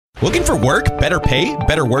Looking for work, better pay,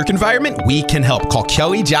 better work environment? We can help. Call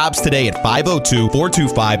Kelly Jobs today at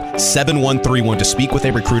 502-425-7131 to speak with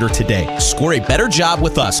a recruiter today. Score a better job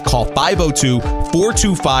with us. Call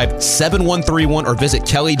 502-425-7131 or visit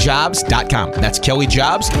kellyjobs.com. That's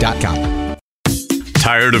kellyjobs.com.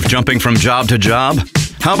 Tired of jumping from job to job?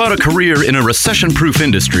 How about a career in a recession-proof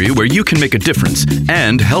industry where you can make a difference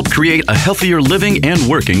and help create a healthier living and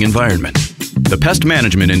working environment? The pest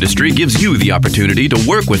management industry gives you the opportunity to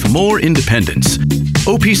work with more independence.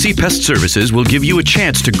 OPC Pest Services will give you a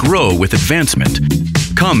chance to grow with advancement.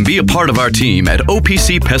 Come be a part of our team at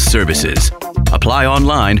OPC Pest Services. Apply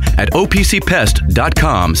online at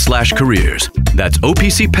opcpest.com/careers. That's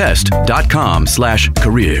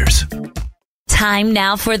opcpest.com/careers. Time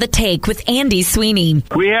now for The Take with Andy Sweeney.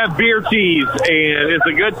 We have beer teas, and it's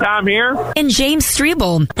a good time here. And James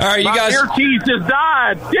Strebel. All right, you guys. Beer teas just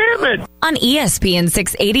died. Damn it. On ESPN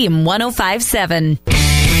 680 and 105.7.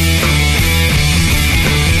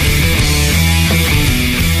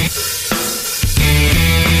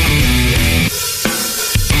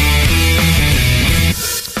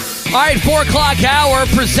 All right, 4 o'clock hour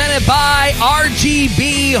presented by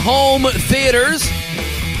RGB Home Theaters.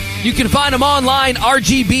 You can find them online,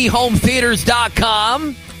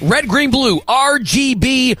 rgbhometheaters.com. Red, green, blue,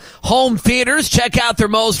 RGB Home Theaters. Check out their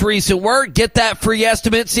most recent work. Get that free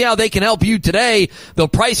estimate. See how they can help you today. They'll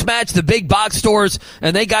price match the big box stores,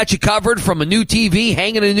 and they got you covered from a new TV,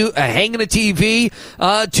 hanging a TV,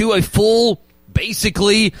 to a full,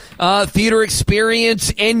 basically, theater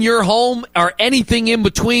experience in your home or anything in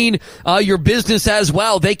between, your business as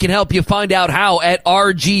well. They can help you find out how at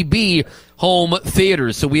RGB Home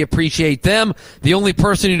Theaters. So we appreciate them. The only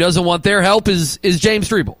person who doesn't want their help is James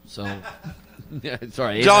Strebel. So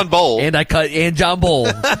sorry, John Bowl, and John Bowl,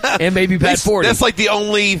 and maybe Pat Forty. That's like the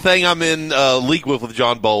only thing I'm in league with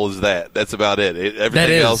John Bowl is that. That's about it.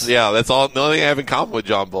 Everything else, yeah, that's all. The only thing I have in common with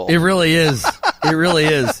John Bowl. It really is. It really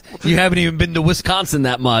is. You haven't even been to Wisconsin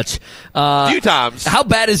that much. A few times. How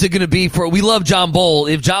bad is it going to be for? We love John Bowl.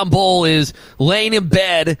 If John Bowl is laying in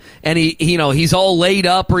bed and he's all laid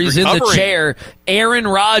up or he's in the chair, Aaron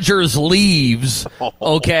Rodgers leaves.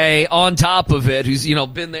 Okay, on top of it, who's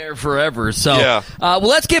been there forever. So, yeah. Well,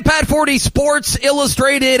 let's get Pat Forty, Sports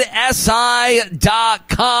Illustrated SI.com.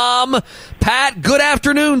 Pat, good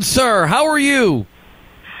afternoon, sir. How are you?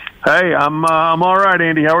 Hey, I'm all right,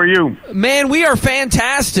 Andy. How are you? Man, we are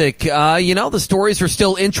fantastic. The stories are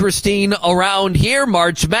still interesting around here.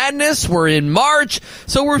 March Madness, we're in March,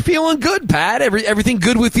 so we're feeling good, Pat. Everything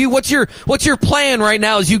good with you? What's your plan right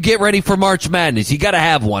now as you get ready for March Madness? You got to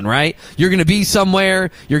have one, right? You're going to be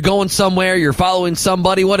somewhere. You're going somewhere. You're following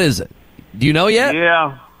somebody. What is it? Do you know yet?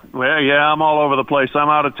 Yeah. Well, yeah, I'm all over the place. I'm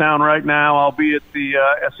out of town right now. I'll be at the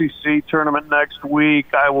SEC tournament next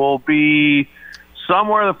week. I will be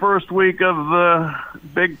somewhere the first week of the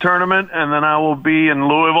big tournament, and then I will be in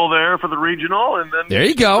Louisville there for the regional, and then there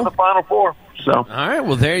you go, for the Final Four. So, all right,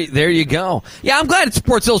 well there you go. Yeah, I'm glad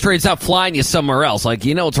Sports Illustrated's not flying you somewhere else. Like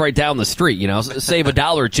it's right down the street. Save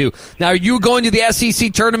 $1 or $2. Now, are you going to the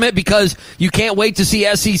SEC tournament because you can't wait to see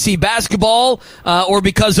SEC basketball, or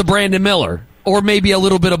because of Brandon Miller, or maybe a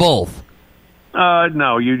little bit of both?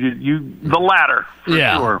 No, you the latter. For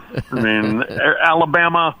sure. I mean,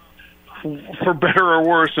 Alabama, for better or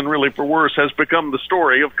worse, and really for worse, has become the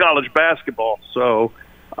story of college basketball. So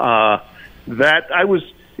it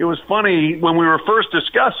was funny when we were first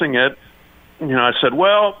discussing it. I said,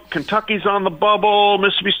 well, Kentucky's on the bubble,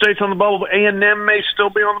 Mississippi State's on the bubble, A&M may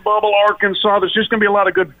still be on the bubble, Arkansas. There's just going to be a lot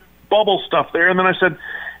of good bubble stuff there. And then I said,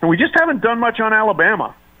 and we just haven't done much on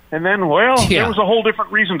Alabama. And then, there was a whole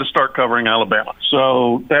different reason to start covering Alabama.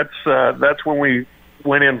 So that's when we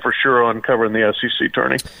went in for sure on covering the SEC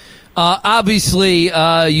tourney. Obviously,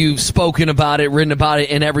 you've spoken about it, written about it,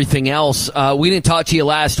 and everything else. We didn't talk to you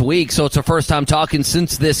last week, so it's our first time talking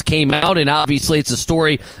since this came out, and obviously it's a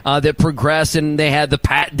story that progressed, and they had the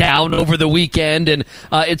pat down over the weekend, and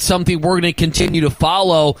it's something we're going to continue to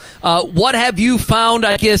follow. What have you found,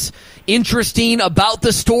 I guess, interesting about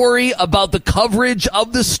the story, about the coverage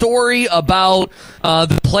of the story, about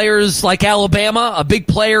the players like Alabama, a big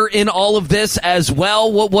player in all of this as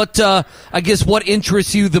well? What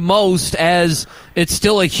interests you the most, as it's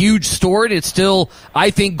still a huge story, and it's still,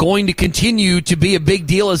 I think, going to continue to be a big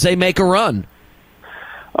deal as they make a run?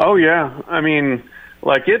 Oh, yeah. I mean,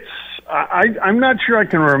 I'm not sure I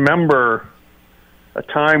can remember a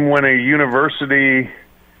time when a university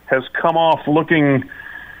has come off looking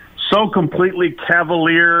so completely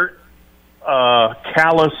cavalier,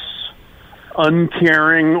 callous,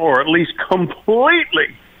 uncaring, or at least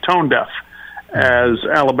completely tone deaf as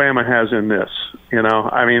Alabama has in this.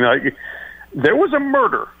 I mean, there was a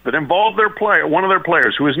murder that involved one of their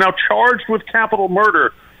players, who is now charged with capital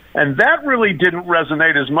murder, and that really didn't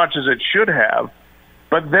resonate as much as it should have.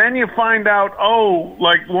 But then you find out,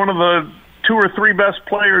 like one of the 2 or 3 best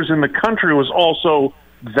players in the country was also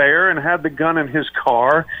there and had the gun in his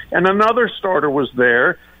car, and another starter was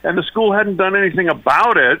there, and the school hadn't done anything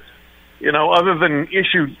about it, other than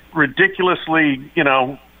issue ridiculously,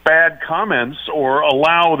 bad comments or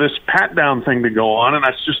allow this pat-down thing to go on. And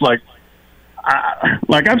that's just like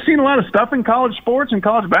I've seen a lot of stuff in college sports and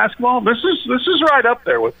college basketball. This is right up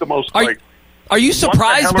there with the most. Are you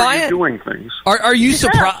surprised by it? Doing things. Are you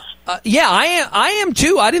surprised? Yeah, I am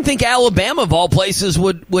too. I didn't think Alabama, of all places,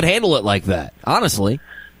 would handle it like that. Honestly,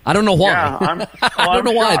 I don't know why. Yeah, I don't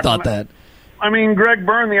know why I thought that. I mean, Greg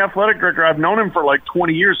Byrne, the athletic director, I've known him for like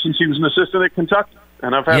 20 years since he was an assistant at Kentucky,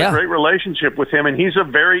 and I've had a great relationship with him. And he's a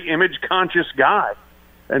very image-conscious guy,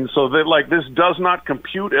 and so that this does not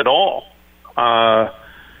compute at all. I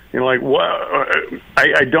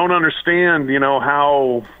don't understand,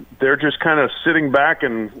 how they're just kind of sitting back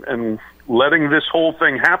and letting this whole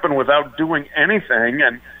thing happen without doing anything,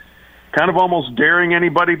 and kind of almost daring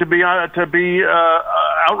anybody to be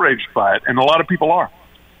outraged by it, and a lot of people are.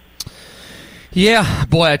 Yeah,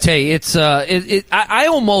 boy, I tell you, it's I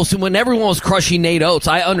almost, when everyone was crushing Nate Oates,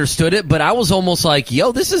 I understood it, but I was almost like,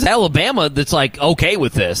 yo, this is Alabama that's like okay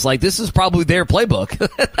with this. Like, this is probably their playbook.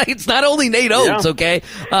 It's not only Nate Oates, okay?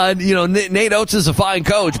 Nate Oates is a fine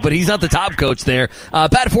coach, but he's not the top coach there.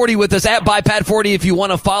 Pat Forty with us at @Pat40 if you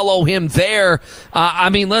want to follow him there.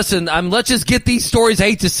 Listen, let's just get these stories, I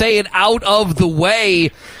hate to say it, out of the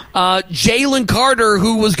way. Jalen Carter,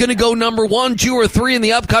 who was going to go number 1, 2, or 3 in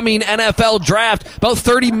the upcoming NFL draft, about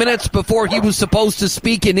 30 minutes before he was supposed to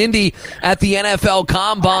speak in Indy at the NFL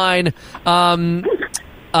Combine,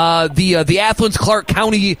 the Athens-Clarke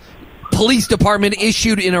County Police Department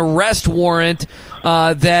issued an arrest warrant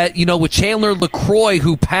that, with Chandler LaCroix,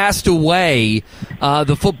 who passed away,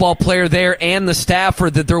 the football player there, and the staffer,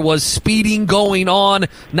 that there was speeding going on.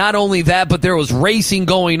 Not only that, but there was racing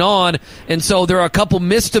going on. And so there are a couple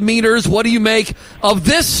misdemeanors. What do you make of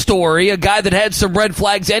this story? A guy that had some red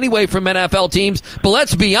flags anyway from NFL teams. But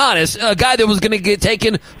let's be honest, a guy that was going to get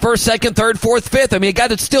taken first, second, third, fourth, fifth. A guy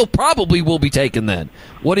that still probably will be taken then.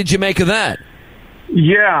 What did you make of that?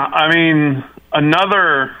 Yeah,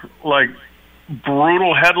 another,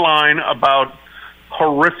 brutal headline about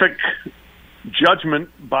horrific judgment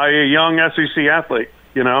by a young SEC athlete.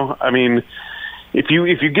 If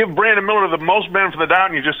you give Brandon Miller the most benefit of the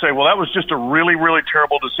doubt and you just say, well, that was just a really, really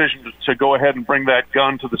terrible decision to go ahead and bring that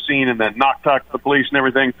gun to the scene and then talk the police and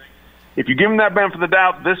everything. If you give him that benefit of the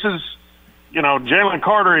doubt, this is, Jalen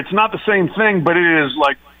Carter, it's not the same thing, but it is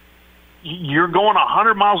like, you're going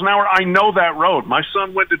 100 miles an hour. I know that road. My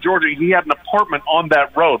son went to Georgia. He had an apartment on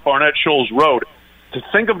that road, Barnett Shoals Road. To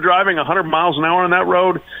think of driving 100 miles an hour on that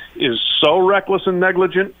road is so reckless and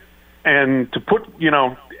negligent. And to put,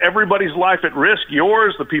 everybody's life at risk,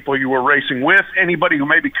 yours, the people you were racing with, anybody who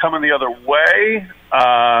may be coming the other way,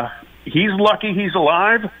 he's lucky he's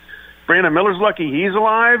alive. Brandon Miller's lucky he's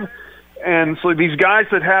alive. And so these guys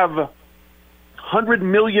that have $100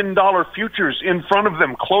 million futures in front of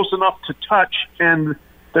them, close enough to touch, and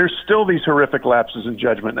there's still these horrific lapses in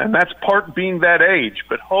judgment. And that's part being that age.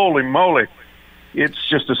 But holy moly, it's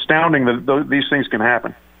just astounding that these things can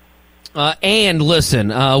happen. And listen,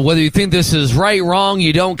 whether you think this is right, wrong,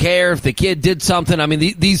 you don't care if the kid did something.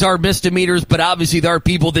 These are misdemeanors, but obviously there are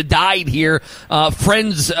people that died here,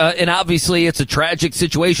 friends, and obviously it's a tragic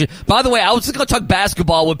situation. By the way, I was just going to talk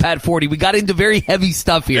basketball with Pat Forty. We got into very heavy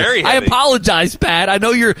stuff here. Very heavy. I apologize, Pat. I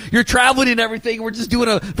know you're traveling and everything. We're just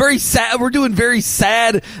doing very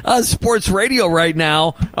sad sports radio right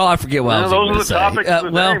now. Oh, I forget what I was going to say. Those are the topics of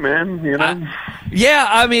the day, man.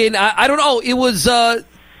 I don't know. It was.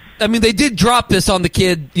 They did drop this on the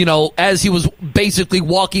kid, as he was basically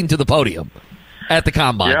walking to the podium at the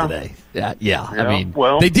Combine today. Yeah.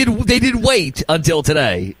 They did wait until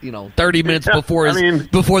today, 30 minutes before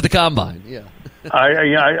the Combine. Yeah.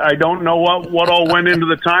 I don't know what all went into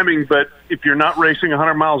the timing, but if you're not racing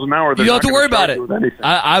 100 miles an hour, you don't have to worry about it.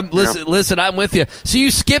 Listen, I'm with you. So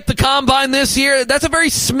you skipped the Combine this year. That's a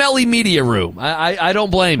very smelly media room. I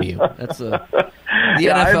don't blame you. That's the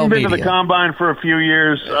NFL I haven't been media. to the Combine for a few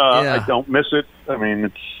years. I don't miss it.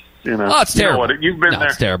 It's it's terrible. You've been there.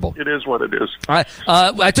 It's terrible. It is what it is.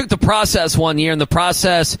 I took the process one year, and the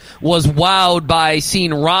process was wowed by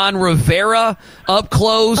seeing Ron Rivera up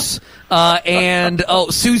close and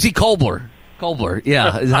Susie Kolber. Colbert,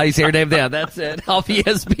 yeah, is how you say her name. Yeah, that's it. Off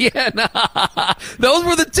ESPN. Those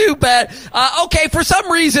were the two, Pat. Okay, for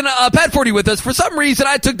some reason, Pat Forty with us. For some reason,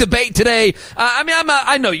 I took the bait today.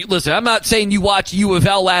 I know you. Listen, I'm not saying you watched U of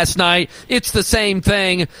L last night. It's the same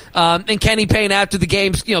thing. And Kenny Payne after the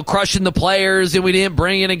games, crushing the players, and we didn't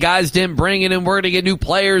bring in, and guys didn't bring in, and we're going to get new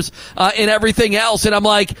players and everything else. And I'm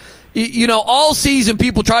like, all season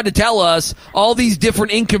people tried to tell us all these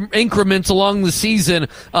different increments along the season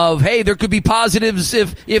of, hey, there could be positives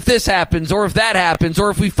if this happens or if that happens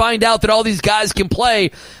or if we find out that all these guys can play.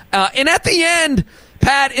 And at the end,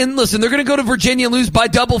 Pat, and listen, they're going to go to Virginia and lose by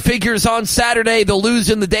double figures on Saturday. They'll lose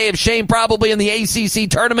in the day of shame probably in the ACC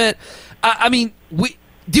tournament.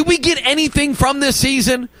 Did we get anything from this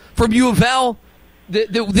season from U of L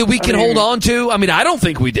that we can hold on to? I don't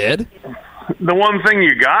think we did. The one thing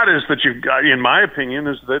you got is that you've got, in my opinion,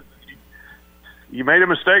 is that you made a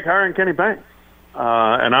mistake hiring Kenny Payne.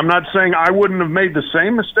 And I'm not saying I wouldn't have made the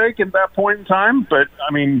same mistake at that point in time, but,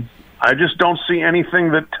 I just don't see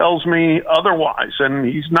anything that tells me otherwise. And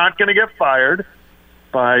he's not going to get fired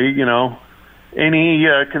by, any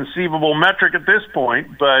conceivable metric at this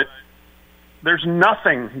point. But there's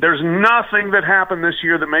nothing that happened this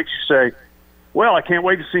year that makes you say, well, I can't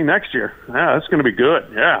wait to see next year. Yeah, that's going to be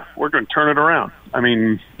good. Yeah, we're going to turn it around.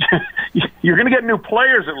 You're going to get new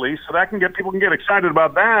players at least, so people can get excited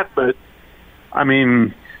about that. But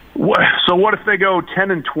so what if they go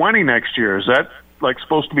 10-20 next year? Is that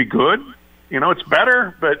supposed to be good? It's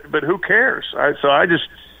better, but who cares? I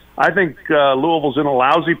think Louisville's in a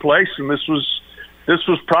lousy place, and this was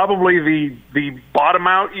probably the bottom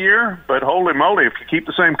out year. But holy moly, if you keep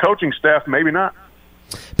the same coaching staff, maybe not.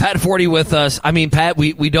 Pat Forty with us. Pat,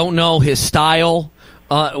 we don't know his style.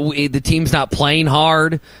 The team's not playing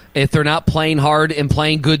hard. If they're not playing hard and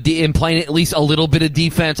playing good and playing at least a little bit of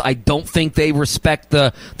defense, I don't think they respect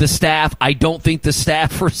the staff. I don't think the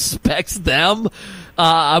staff respects them.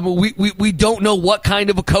 We don't know what kind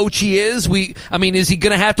of a coach he is. Is he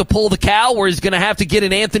going to have to pull the cow, or is he going to have to get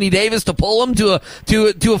an Anthony Davis to pull him to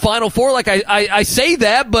a Final Four? I say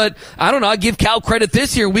that, but I don't know. I give Cal credit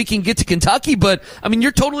this year. We can get to Kentucky, but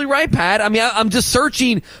you're totally right, Pat. I'm just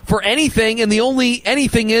searching for anything, and the only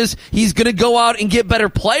anything is he's going to go out and get better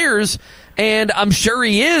players, and I'm sure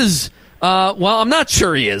he is. I'm not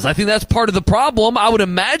sure he is. I think that's part of the problem. I would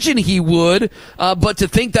imagine he would, but to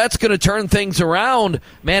think that's going to turn things around,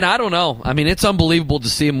 man, I don't know. It's unbelievable to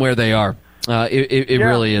see them where they are. It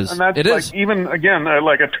really is. And that's it is. Even, again, a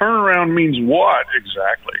turnaround means what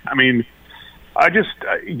exactly?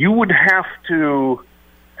 You would have to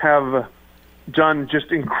have done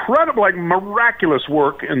just incredible, miraculous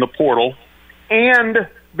work in the portal and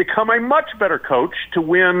become a much better coach to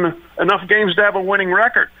win enough games to have a winning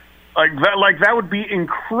record. That would be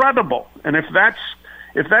incredible. And if that's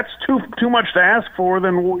too much to ask for,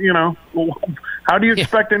 then how do you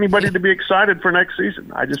expect anybody to be excited for next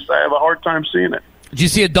season? I have a hard time seeing it. Did you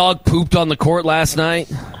see a dog pooped on the court last night?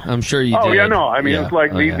 I'm sure you did. Oh yeah, no.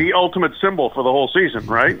 It's the ultimate symbol for the whole season,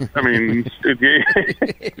 right? It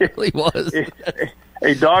really was.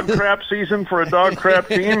 A dog crap season for a dog crap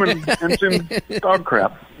team, and it's in dog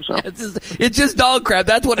crap. So. It's just dog crap.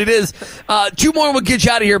 That's what it is. Two more and we'll get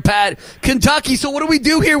you out of here, Pat. Kentucky. So what do we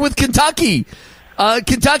do here with Kentucky?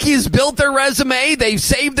 Kentucky has built their resume. They've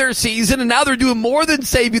saved their season, and now they're doing more than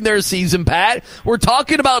saving their season, Pat. We're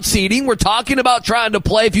talking about seeding. We're talking about trying to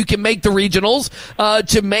play, if you can make the regionals,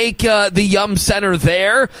 to make the Yum Center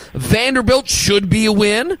there. Vanderbilt should be a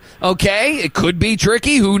win, okay? It could be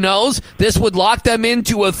tricky. Who knows? This would lock them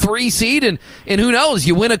into a 3 seed, and who knows?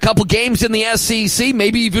 You win a couple games in the SEC,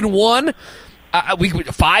 maybe even one.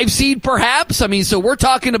 5 seed perhaps. So we're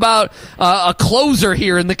talking about a closer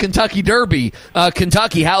here in the Kentucky Derby.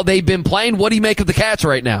 Kentucky, how they've been playing. What do you make of the Cats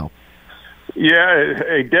right now? Yeah,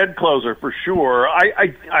 a dead closer for sure.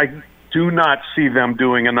 I do not see them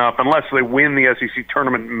doing enough unless they win the SEC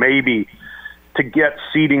tournament, maybe, to get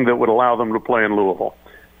seeding that would allow them to play in Louisville.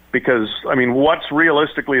 Because, what's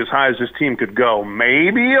realistically as high as this team could go?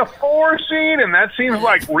 Maybe a 4 seed, and that seems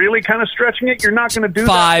like really kind of stretching it. You're not going to do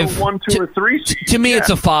 5. That for 1, 2, or 3 seed. To me, it's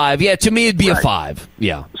a 5. Yeah, to me, it'd be a 5.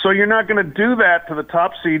 Yeah. So you're not going to do that to the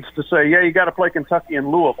top seeds to say, yeah, you got to play Kentucky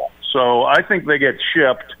and Louisville. So I think they get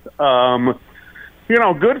shipped.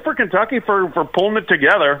 Good for Kentucky for pulling it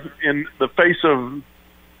together in the face of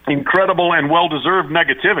incredible and well-deserved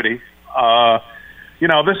negativity.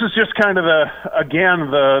 This is just kind of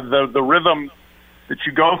the rhythm that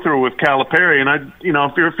you go through with Calipari. And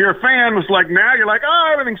if you're a fan, it's like now you're like, oh,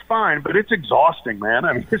 everything's fine, but it's exhausting,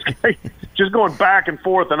 man. It's just going back and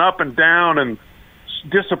forth and up and down and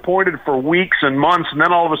disappointed for weeks and months, and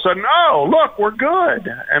then all of a sudden, oh, look, we're good.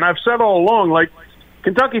 And I've said all along, like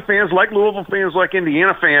Kentucky fans, like Louisville fans, like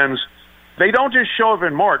Indiana fans, they don't just show up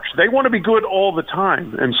in March. They want to be good all the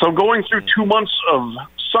time. And so going through 2 months of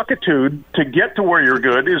suckitude to get to where you're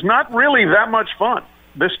good is not really that much fun.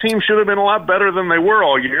 This team should have been a lot better than they were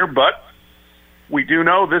all year, but we do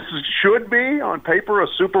know this should be, on paper, a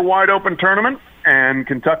super wide-open tournament, and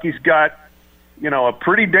Kentucky's got, a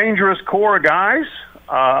pretty dangerous core of guys.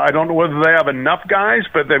 I don't know whether they have enough guys,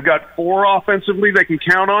 but they've got 4 offensively they can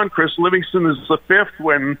count on. Chris Livingston is the 5th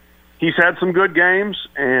when he's had some good games,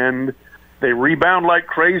 and they rebound like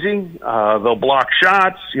crazy. They'll block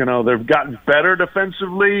shots. They've gotten better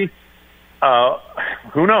defensively.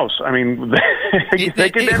 Who knows? I mean,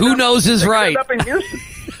 who knows is right. Up in Houston.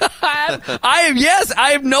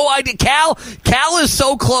 I have no idea. Cal is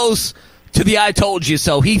so close to the I told you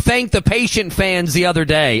so. He thanked the patient fans the other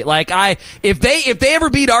day. If they ever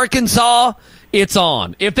beat Arkansas, it's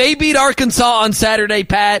on. If they beat Arkansas on Saturday,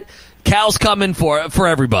 Pat, Cal's coming for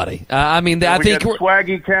everybody. I think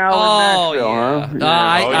Swaggy Cal. Oh, yeah.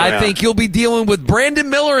 I think you'll be dealing with Brandon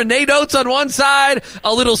Miller and Nate Oates on one side,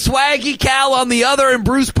 a little Swaggy Cal on the other, and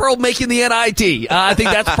Bruce Pearl making the NIT. I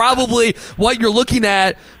think that's probably what you're looking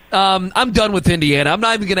at. I'm done with Indiana. I'm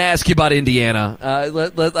not even going to ask you about Indiana.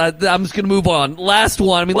 I'm just going to move on. Last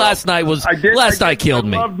one. Last night killed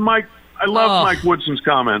me. I loved Mike Woodson's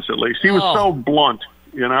comments. At least he was so blunt.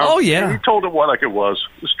 Oh, yeah. And he told it like it was.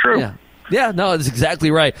 It's true. Yeah, no, that's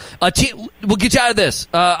exactly right. We'll get you out of this,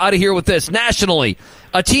 out of here with this. Nationally,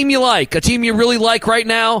 a team you like, a team you really like right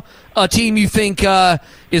now, a team you think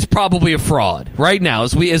is probably a fraud right now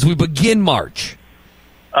as we begin March.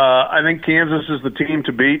 I think Kansas is the team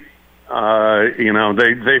to beat.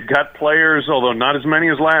 They've got players, although not as many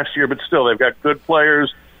as last year, but still they've got good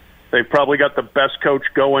players. They've probably got the best coach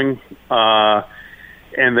going.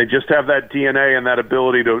 And they just have that DNA and that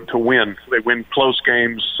ability to win. They win close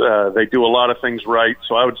games. They do a lot of things right.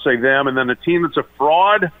 So I would say them. And then the team that's a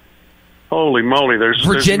fraud, holy moly, there's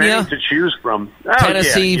many to choose from.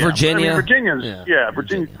 Tennessee, Virginia. Virginia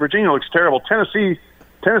looks terrible.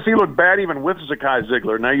 Tennessee looked bad even with Zakai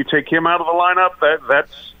Ziegler. Now you take him out of the lineup.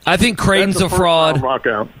 I think Creighton's a fraud.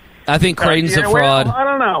 I think Creighton's a fraud. Well, I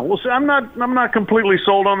don't know. We'll see. I'm not completely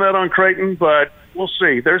sold on that on Creighton, but we'll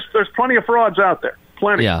see. There's plenty of frauds out there.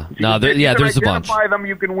 Plenty. Yeah, there's a bunch. Identify them,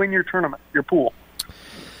 you can win your tournament, your pool.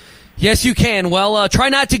 Yes, you can. Well, try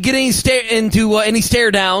not to get into any stare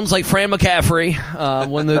downs like Fran McCaffrey.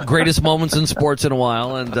 One of the greatest moments in sports in a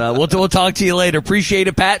while. And we'll talk to you later. Appreciate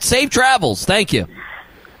it, Pat. Safe travels. Thank you.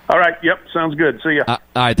 All right. Yep. Sounds good. See ya. All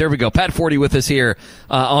right. There we go. Pat Forty with us here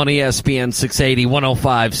on ESPN 680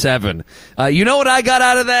 105.7. You know what I got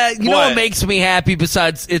out of that? You know what makes me happy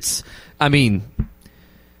besides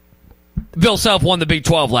Bill Self won the Big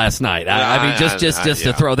 12 last night. Just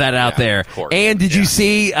to throw that out there. And did you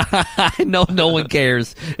see, I know no one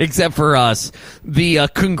cares except for us, the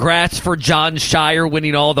congrats for John Shire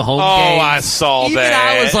winning all the home games. Oh, I saw Even that.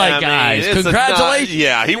 I was like, guys,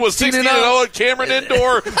 congratulations. He was 16-0 at Cameron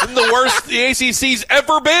Indoor and the worst the ACC's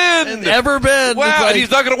ever been. Wow, and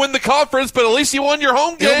he's not going to win the conference, but at least he won your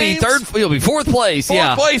home games. He'll be fourth place.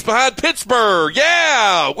 Fourth place behind Pittsburgh.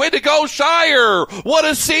 Yeah, way to go, Shire. What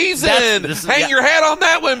a season. Hang your hat on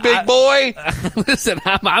that one, big boy. Listen,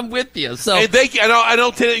 I'm with you. So and thank you. I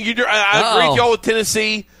agree with y'all with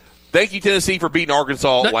Tennessee. Thank you, Tennessee, for beating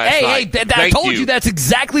Arkansas last night. I told you that's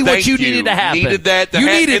exactly what you needed to happen. Needed that.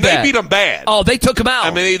 They beat them bad. Oh, they took him out.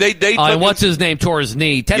 I mean, they took and what's his name tore his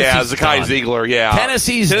knee. Zakai Ziegler. Yeah,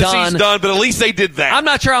 Tennessee's done, but at least they did that. I'm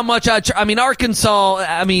not sure how much Arkansas.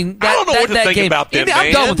 I don't know what to think about them.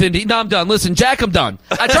 I'm done with Indy. No, I'm done. Listen, Jack, I'm done.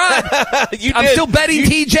 I tried. I'm still betting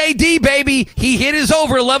TJD, baby. He hit his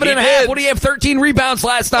over 11.5. What do you have? 13 rebounds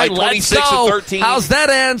last night. Let's go. 13. How's that,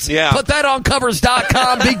 Ants? Yeah. Put that on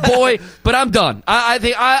covers.com, big boy. But I'm done. I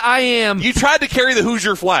think I am. You tried to carry the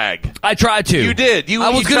Hoosier flag. I tried to. You did.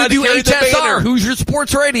 I was going to do HSR, Hoosier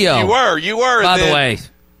Sports Radio. You were. By the way,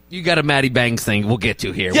 you got a Matty Bangs thing we'll get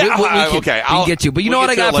to here. Yeah, we can get you. But you know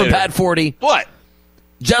what I got from Pat Forty? What?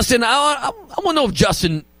 Justin, I want to know if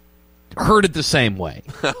Justin heard it the same way.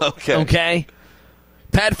 Okay.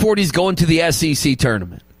 Pat Forty's going to the SEC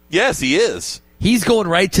tournament. Yes, he is. He's going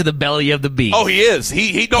right to the belly of the beast. Oh, he is.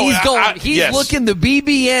 He's yes. looking the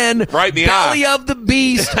BBN right in the belly eye. of the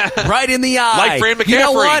beast right in the eye. Like Fran McCaffrey. You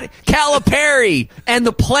know what? Calipari and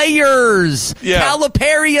the players. Yeah.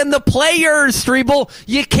 Calipari and the players, Strebel.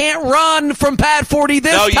 You can't run from Pat Forty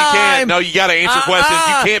this time. No, you can't. No, you got to answer questions.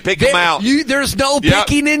 You can't pick them out. There's no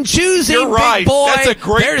picking and choosing, You're right. big boy. That's a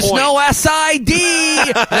great There's point. no SID.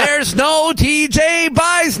 There's no TJ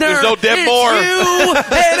Beisner. There's no Deb it's Moore. You,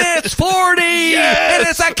 and it's 40. Yes. And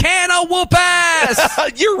it's a can of whoop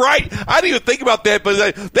ass. You're right. I didn't even think about that,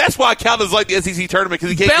 but that's why I count as like the SEC tournament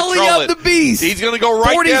because he can't Belly control of the beast. He's going to go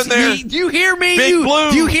right 40's, down there. You hear me? Big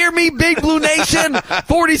Blue. You hear me, Big Blue Nation?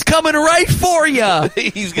 40's coming right for you.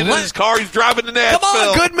 He's getting in his car. He's driving to Nashville. Come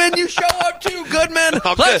on, Goodman. You show up too, Goodman.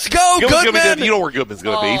 Let's good. go, Goodman. You know where Goodman's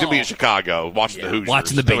going to be. He's going to be in Chicago watching the Hoosiers.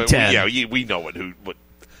 Watching the Big Ten. Yeah, we know what.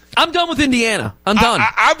 I'm done with Indiana. I'm done.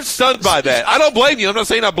 I'm stunned by that. I don't blame you. I'm not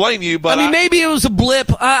saying I blame you, but maybe it was a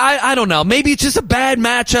blip. I don't know. Maybe it's just a bad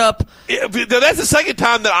matchup. That's the second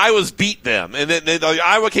time that Iowa's beat them, and then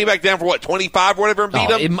Iowa came back down for 25 or whatever and beat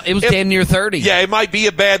them. It was damn near 30. Yeah, it might be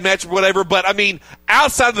a bad matchup or whatever, but I mean,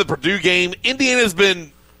 outside of the Purdue game, Indiana's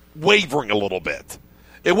been wavering a little bit.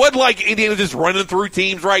 It wasn't like Indiana just running through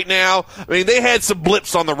teams right now. I mean, they had some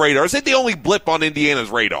blips on the radar. I said the only blip on Indiana's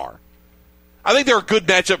radar. I think they're a good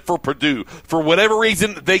matchup for Purdue. For whatever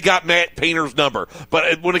reason, they got Matt Painter's number.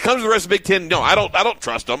 But when it comes to the rest of the Big Ten, no, I don't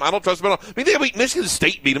trust them. I don't trust them at all. I mean, Michigan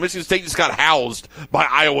State beat them. Michigan State just got housed by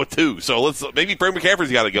Iowa too. So maybe Fran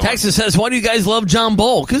McCaffrey's got to go. Texas says, "Why do you guys love John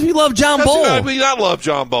Bull?" Because we love John Bull. We not love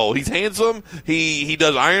John Bull. He's handsome. He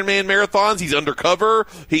does Ironman marathons. He's undercover.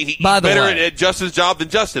 He's better at Justin's job than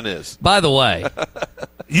Justin is. By the way.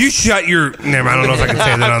 You shut your... Never mind, I don't know if I can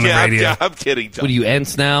say that on the radio. I'm kidding, John. What are you,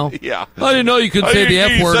 ents now? Yeah. I didn't know you could say the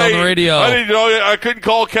F word on the radio. I didn't know I couldn't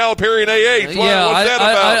call Calipari an AA. What's that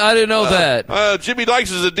about? I didn't know that. Jimmy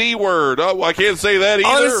Dykes is a D word. Oh, I can't say that either.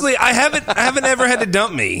 Honestly, I haven't ever had to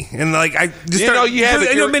dump me. And like I just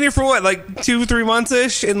I've been here for what, like 2-3 months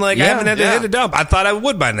ish, and like I haven't had to hit a dump. I thought I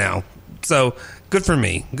would by now. So good for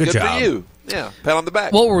me. Good job. Good for you. Yeah. Pat on the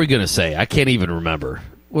back. What were we gonna say? I can't even remember.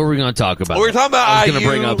 What were we going to talk about? We were talking about I was IU. going to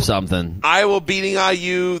bring up something. Iowa beating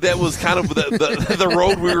IU. That was kind of the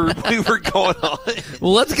road we were going on.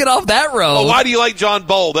 Well, let's get off that road. Well, why do you like John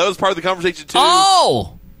Bull? That was part of the conversation too.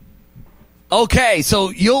 Oh, okay.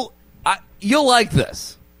 So you'll like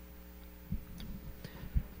this.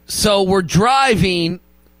 So we're driving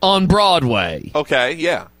on Broadway. Okay.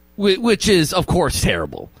 Yeah. Which is, of course,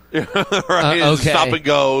 terrible. Right. Okay. Stop and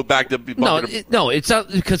go back to no, it's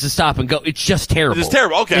not because it's stop and go. It's just terrible. It's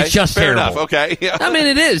terrible. Okay, it's just fair terrible. Enough. Okay, yeah. I mean,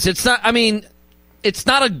 it is. It's not. I mean, it's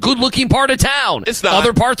not a good-looking part of town. It's not.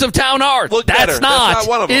 Other parts of town are. That's not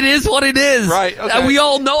one of them. It is what it is. Right. Okay. We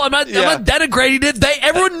all know. I'm not denigrating it.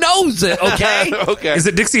 Everyone knows it. Okay. Okay. Is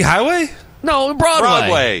it Dixie Highway? No,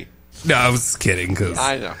 Broadway. No, I was kidding because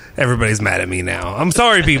I know everybody's mad at me now. I'm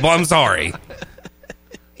sorry, people. I'm sorry.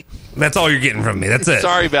 That's all you're getting from me. That's it.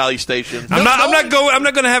 Sorry, Valley Station. I'm not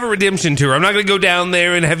going to have a redemption tour. I'm not going to go down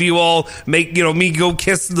there and have you all make me go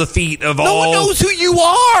kiss the feet of all. No one knows who you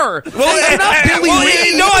are. Well, you're not Billy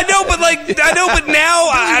Reed. No, I know, but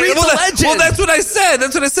now Billy Reed's a legend. Well, that's what I said.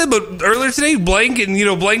 But earlier today, Blank and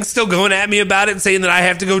Blank's still going at me about it, saying that I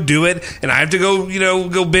have to go do it and I have to go bend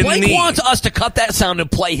the knee. Blank wants us to cut that sound and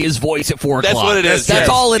play his voice at 4 o'clock. That's what it is. That's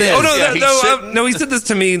all it is. Oh no, he said this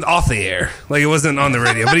to me off the air, like it wasn't on the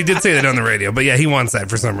radio, but he did say that on the radio. But yeah, he wants that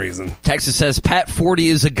for some reason. Texas says Pat Forty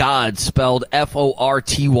is a god, spelled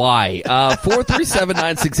Forty.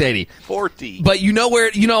 437-9680. 40. But you know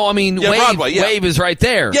where? I mean, Broadway, Wave is right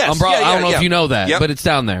there. Yes, I don't know if you know that, but it's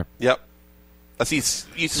down there. Yep. I see.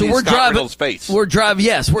 So we're driving. We're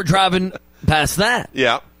driving past that.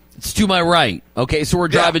 Yeah. It's to my right. Okay, so we're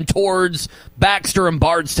driving towards Baxter and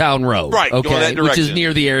Bardstown Road. Right. Okay, which is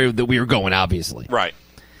near the area that we were going, obviously. Right.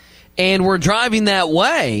 And we're driving that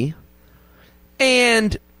way,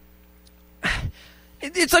 and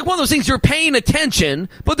it's like one of those things, you're paying attention,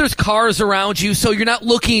 but there's cars around you, so you're not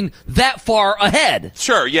looking that far ahead.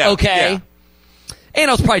 Sure, yeah. Okay? Yeah. And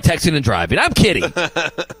I was probably texting and driving. I'm kidding.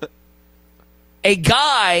 A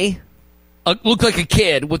guy looked like a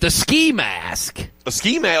kid with a ski mask. A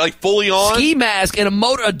ski mask, like fully on? Ski mask and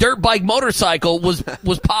a dirt bike motorcycle was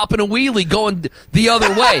popping a wheelie going the other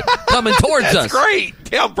way, coming towards us. That's great.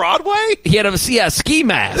 Down Broadway? He had a ski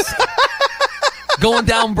mask going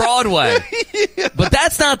down Broadway. But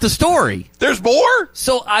that's not the story. There's more?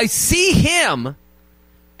 So I see him,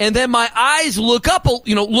 and then my eyes look up,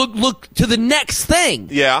 look to the next thing.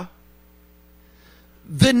 Yeah.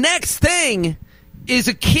 The next thing is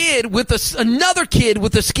a kid with another kid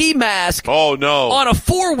with a ski mask. Oh no! On a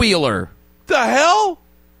 4-wheeler. The hell?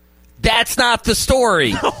 That's not the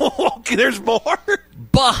story. Okay, there's more.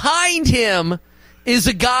 Behind him is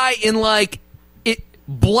a guy in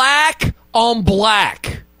black on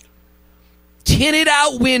black, tinted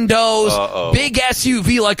out windows, big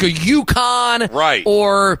SUV like a Yukon, right?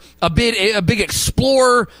 Or a big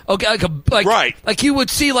Explorer, okay, like you would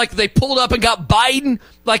see, like they pulled up and got Biden,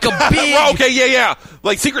 like a big. Okay, yeah,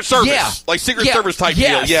 like Secret Service, like Secret Service type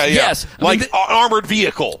deal, yes, like armored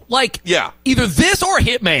vehicle, either this or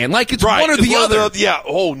Hitman, like it's one or the other.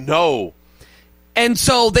 Oh no. And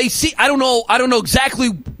so they see. I don't know exactly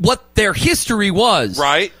what their history was,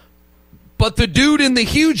 right? But the dude in the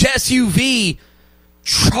huge SUV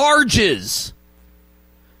charges.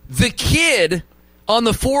 The kid on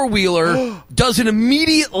the four-wheeler does an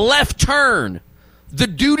immediate left turn. The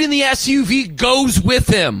dude in the SUV goes with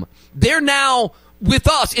him. They're now with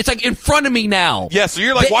us. It's like in front of me now. Yeah, so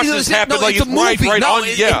you're like watching this happen like it's right on.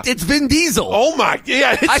 Yeah, it's Vin Diesel. Oh my,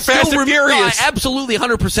 yeah, it's Fast and Furious. I absolutely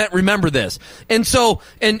 100% remember this. And so,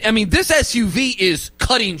 I mean, this SUV is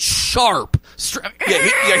cutting sharp.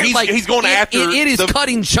 He's going after. It is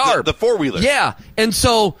cutting sharp. The four-wheeler. Yeah, and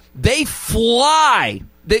so they fly.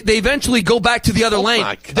 They eventually go back to the other lane.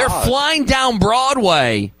 My God. They're flying down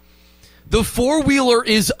Broadway. The four-wheeler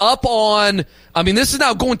is up on, I mean, this is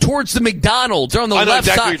now going towards the McDonald's. They're on the left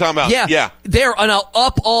exactly side. What you're talking about. Yeah. They're now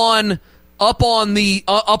up on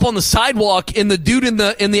the sidewalk, and the dude in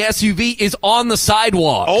the SUV is on the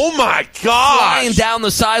sidewalk. Oh my God! Flying down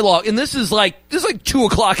the sidewalk, and this is like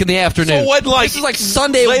 2:00 in the afternoon. So what? Like this is like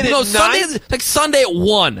Sunday. Sunday at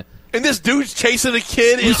 1. And this dude's chasing a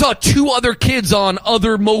kid. We saw 2 other kids on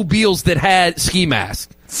other mobiles that had ski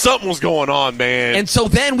masks. Something was going on, man. And so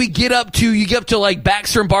then you get up to like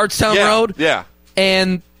Baxter and Bardstown Road. Yeah.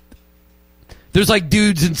 And there's like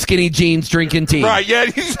dudes in skinny jeans drinking tea. Right, yeah.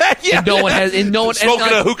 And no one has, and no one smoking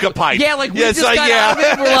a hookah pipe. Yeah, like we just got out of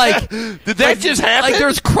it. We're like, did that just happen? Like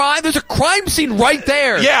there's a crime scene right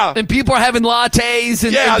there. Yeah. And people are having lattes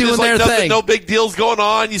and doing their thing. No big deals going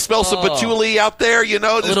on. You smell some patchouli out there, you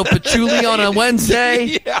know. A little patchouli on a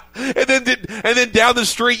Wednesday. Yeah. And then down the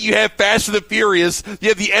street you have Fast and the Furious. You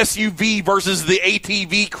have the SUV versus the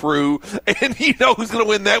ATV crew. And you know who's going to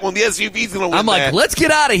win that one. The SUV's going to win I'm like, let's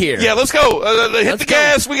get out of here. Yeah, let's go. Hit the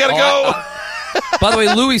gas. We got to go. By the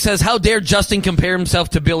way, Louis says, how dare Justin compare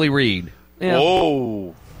himself to Billy Reed? Yeah.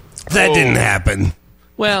 Oh. That didn't happen.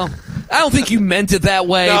 Well, I don't think you meant it that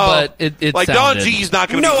way, but it like sounded. Don G's not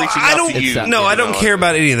going to be reaching out to you. I don't care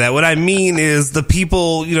about any of that. What I mean is the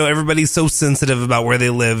people, everybody's so sensitive about where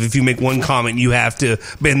they live. If you make one comment, you have to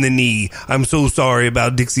bend the knee. I'm so sorry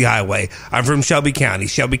about Dixie Highway. I'm from Shelby County.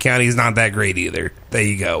 Shelby County is not that great either. There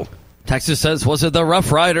you go. Texas says, was it the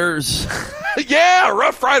Rough Riders? Yeah,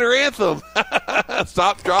 Rough Rider anthem.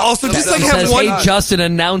 Stop, drop. Also, just like have says, one. Hey, Justin,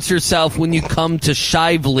 announce yourself when you come to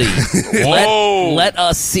Shively. let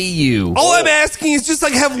us see you. All I'm asking is just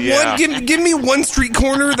like have one. Give me one street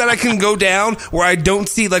corner that I can go down where I don't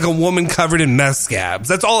see like a woman covered in meth scabs.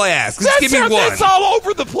 That's all I ask. Just give me one. It's all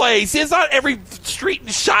over the place. It's not every street in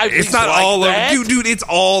Shively. It's not like all over, dude. It's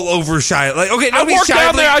all over Shively. Like, okay, I work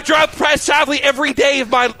down there. I drive past Shively every day of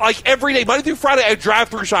my every day, Monday through Friday. I drive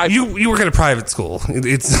through Shively. You work at a private school.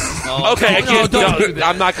 It's okay.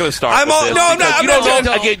 I'm not going to start. I'm not.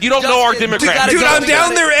 You don't know our demographic, dude. I'm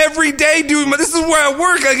down there every day doing. This is where I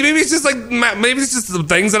work. Like maybe it's just the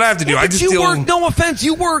things that I have to do. Yeah, you work. No offense,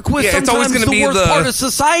 you work with sometimes the worst part of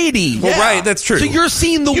society. Well, right, that's true. So you're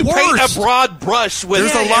seeing the worst. You paint a broad brush with.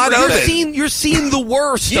 There's a lot of it. You're seeing the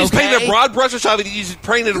worst. You just painted a broad brush or something. You just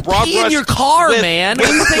painted a broad brush in your car, man.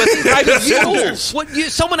 With private schools.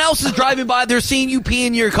 Someone else is driving by. They're seeing you pee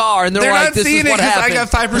in your car, and they're like, "This is what happened." I got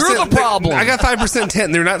 5%. You're the problem. I got 5%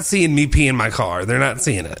 tint. They're not seeing me pee in my car. They're not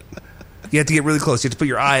seeing it. You have to get really close. You have to put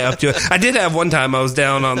your eye up to it. I did have one time I was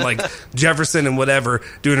down on like Jefferson and whatever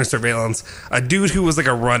doing a surveillance. A dude who was like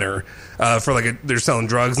a runner for they're selling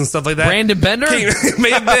drugs and stuff like that. Brandon Bender? It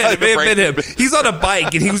may have been him. He's on a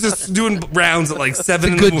bike and he was just doing rounds at like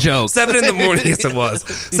 7 in the morning. Joke. 7 in the morning. Yes, it was.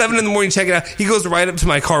 7 in the morning. Check it out. He goes right up to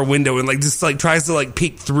my car window and like just like tries to like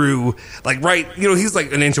peek through he's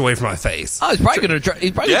like an inch away from my face. Oh, he's probably gonna try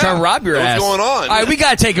to rob your ass. What's going on? All right, we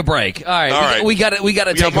gotta take a break. All right. We gotta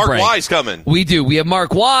take a break. Mark Wise coming. We do. We have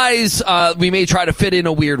Mark Wise. We may try to fit in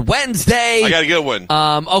a weird Wednesday. I got a good one.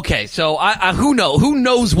 Okay, so who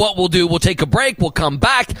knows what we'll do? We'll take a break. We'll come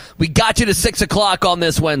back. We got you to 6:00 on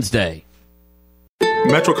this Wednesday.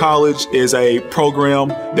 Metro College is a program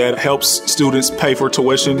that helps students pay for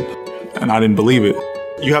tuition, and I didn't believe it.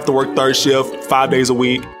 You have to work third shift 5 days a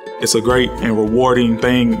week. It's a great and rewarding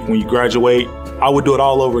thing when you graduate. I would do it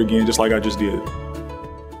all over again, just like I just did.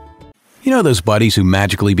 You know those buddies who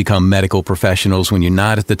magically become medical professionals when you're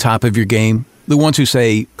not at the top of your game? The ones who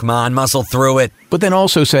say, "Come on, muscle through it," but then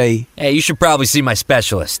also say, "Hey, you should probably see my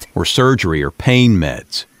specialist." Or surgery or pain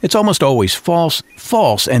meds. It's almost always false,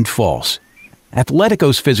 false, and false.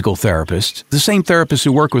 Athletico's physical therapists, the same therapists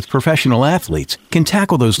who work with professional athletes, can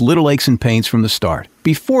tackle those little aches and pains from the start,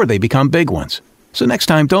 before they become big ones. So next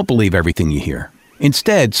time, don't believe everything you hear.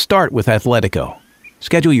 Instead, start with Athletico.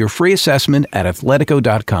 Schedule your free assessment at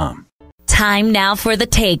athletico.com. Time now for The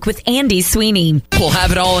Take with Andy Sweeney. We'll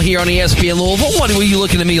have it all here on ESPN Louisville. What were you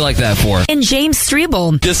looking at me like that for? And James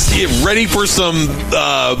Strebel. Just get ready for some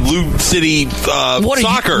Lou City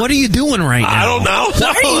soccer. What are you doing right now? I don't know. Why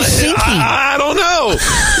are you thinking? I don't know.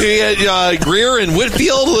 Greer and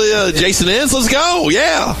Whitfield, Jason Enns, let's go.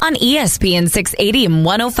 Yeah. On ESPN 680 and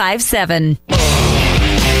 105.7.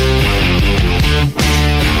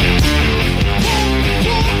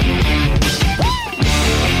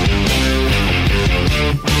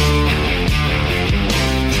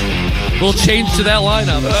 We'll change to that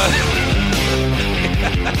lineup.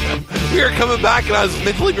 We were coming back, and I was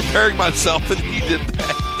mentally preparing myself, and you did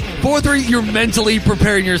that. 4-3, you're mentally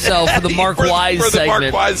preparing yourself for the Mark Wise segment. For the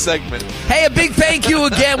Mark Wise segment. Hey, a big thank you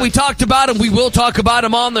again. We talked about him. We will talk about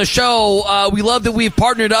him on the show. We love that we've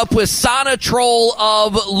partnered up with Sonatrol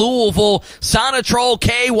of Louisville.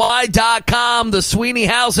 SonatrolKY.com. The Sweeney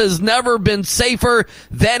house has never been safer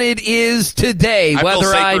than it is today.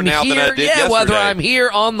 Whether I'm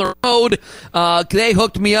here on the road, they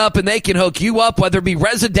hooked me up, and they can hook you up, whether it be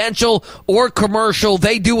residential or commercial.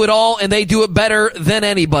 They do it all, and they do it better than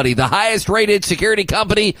anybody. The highest rated security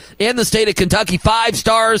company in the state of Kentucky, 5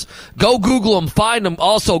 stars. Go Google them, find them.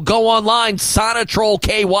 Also, go online,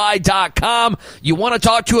 SonatrolKY.com. You want to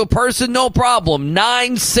talk to a person? No problem.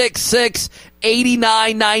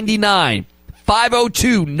 966-8999.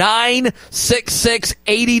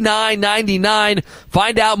 502-966-8999.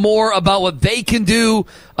 Find out more about what they can do.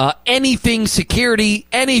 Anything security,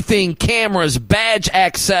 anything cameras, badge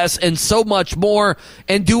access, and so much more.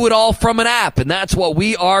 And do it all from an app. And that's what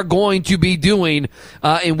we are going to be doing.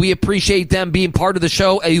 And we appreciate them being part of the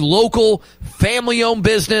show. A local, family-owned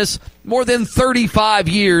business. More than 35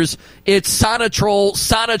 years. It's Sonatrol,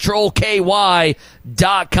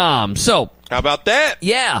 SonatrolKY.com. So, how about that?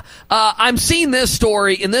 Yeah. I'm seeing this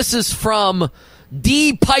story, and this is from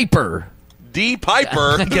D. Piper. D.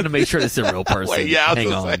 Piper? I got to make sure it's a real person. Wait, yeah,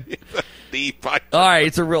 hang on. D. Piper. All right,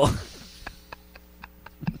 it's a real...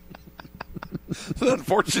 It's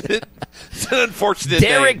an unfortunate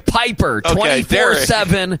Derek name. Piper, Okay,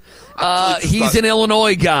 24/7. He's an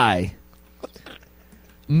Illinois guy.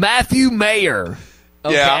 Matthew Mayer,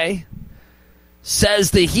 okay,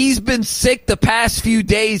 says that he's been sick the past few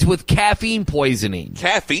days with caffeine poisoning.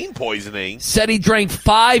 Caffeine poisoning? Said he drank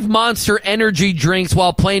 5 Monster energy drinks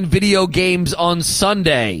while playing video games on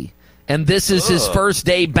Sunday. And this is his first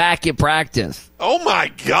day back at practice. Oh, my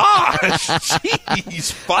gosh.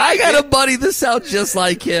 Jeez. I got a buddy that sounds just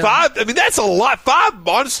like him. 5, I mean, that's a lot. 5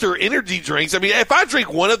 Monster energy drinks. I mean, if I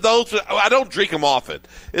drink one of those, I don't drink them often.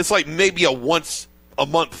 It's like maybe a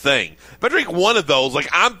once-a-month thing. If I drink one of those, like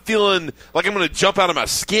I'm feeling like I'm going to jump out of my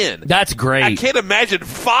skin. That's great. I can't imagine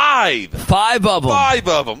 5. 5 of them. 5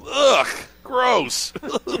 of them. Ugh. Gross.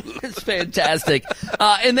 It's fantastic.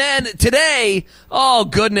 And then today, oh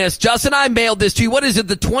goodness, Justin, I mailed this to you. What is it?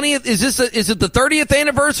 The 20th? Is it the 30th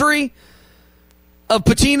anniversary of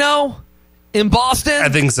Pacino in Boston? I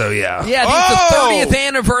think so. Yeah. Yeah, I think it's the 30th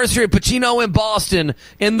anniversary of Pacino in Boston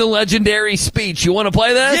in the legendary speech. You want to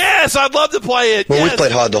play that? Yes, I'd love to play it. Well, we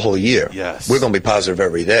played hard the whole year. Yes. We're going to be positive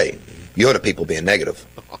every day. You're the people being negative.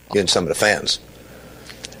 You're and some of the fans.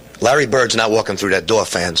 Larry Bird's not walking through that door,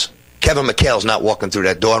 fans. Kevin McHale's not walking through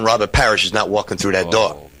that door, and Robert Parrish is not walking through that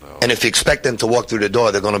door. No. And if you expect them to walk through the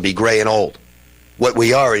door, they're going to be gray and old. What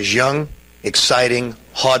we are is young, exciting,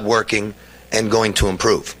 hardworking, and going to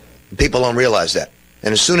improve. People don't realize that.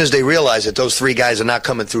 And as soon as they realize that those 3 guys are not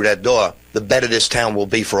coming through that door, the better this town will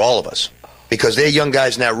be for all of us. Because they're young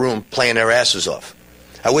guys in that room playing their asses off.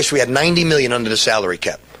 I wish we had $90 million under the salary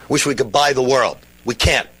cap. Wish we could buy the world. We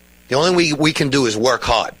can't. The only way we can do is work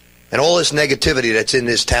hard. And all this negativity that's in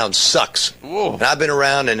this town sucks. Whoa. And I've been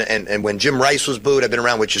around, and when Jim Rice was booed, I've been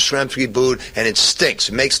around when Yastrzemski booed, and it stinks.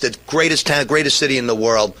 It makes the greatest town, greatest city in the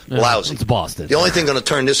world lousy. It's Boston. The only thing going to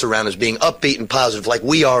turn this around is being upbeat and positive like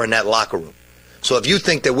we are in that locker room. So if you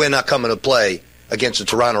think that we're not coming to play against the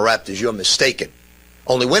Toronto Raptors, you're mistaken.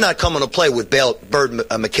 Only we're not coming to play with Bird,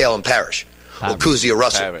 McHale, and Parrish. Or Kuzia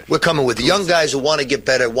Russell. We're coming with young guys who want to get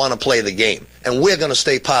better, want to play the game. And we're going to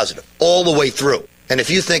stay positive all the way through. And if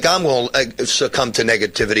you think I'm going to succumb to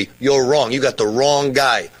negativity, you're wrong. You got the wrong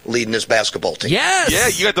guy leading this basketball team. Yes. Yeah,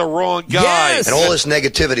 you got the wrong guy. Yes. And all this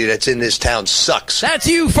negativity that's in this town sucks. That's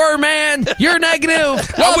you, Furman. You're negative.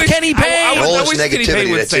 Love Kenny Payne. And all I this wish Kenny Payne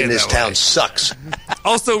negativity would that's say in it this that town way. sucks.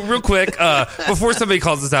 Also, real quick, before somebody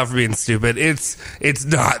calls us out for being stupid, it's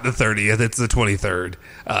not the 30th; it's the 23rd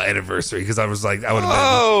anniversary. Because I was like, I would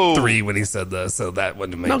have been 3 when he said this, so that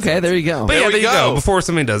wouldn't have made sense. Okay, there you go. But There yeah, we there you go. go. Before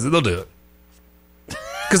somebody does it, they'll do it.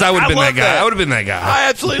 Because I would have been that guy. I would have been that guy. I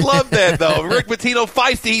absolutely love that, though. Rick Pitino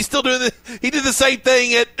feisty. He's still doing he did the same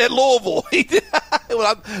thing at Louisville. He did,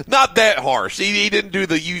 well, not that harsh. He didn't do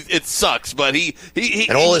it sucks, but he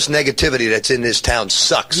And all this negativity that's in this town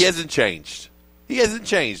sucks. He hasn't changed. He hasn't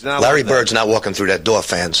changed. And I Larry love that. Bird's not walking through that door,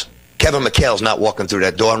 fans. Kevin McHale's not walking through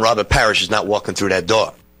that door, and Robert Parrish is not walking through that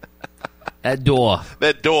door. That door.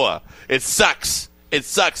 That door. It sucks. It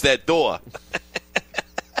sucks, that door.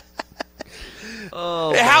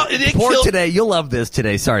 Oh, How it Poor killed today. You'll love this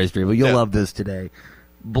today. Sorry, Streeble. You'll Yeah. love this today.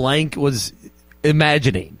 Blank was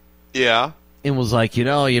imagining Yeah. and was like, you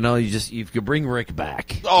could bring Rick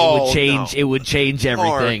back. Oh, it would change. no. It would change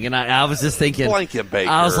everything. Mark. And I was just thinking. Blankenbaker.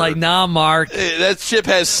 I was like, nah, Mark, That ship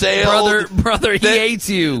has sailed. brother, he That- hates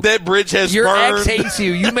you. That bridge has Your burned. ex hates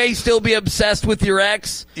you. You may still be obsessed with your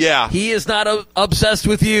ex. Yeah. He is not obsessed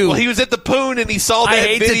with you. Well, he was at the Poon and he saw I that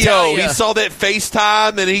hate to video. tell ya. He saw that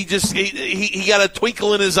FaceTime and he got a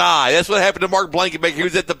twinkle in his eye. That's what happened to Mark Blankenbaker. He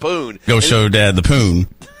was at the Poon. Go show Dad the Poon.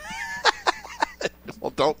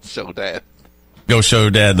 Well, don't show that. Go show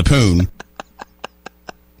Dad the Poon.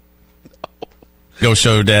 Go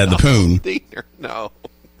show Dad the Poon. Dear, no,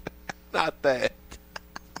 not that.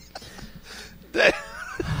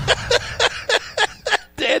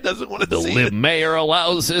 Dad doesn't want to The see Lib it. Mayor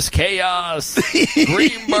allows this chaos.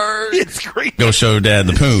 Greenberg. It's Greenberg. Go show Dad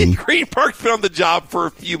the Poon. Greenberg's been on the job for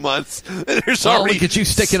a few months. And there's Oh, already look at you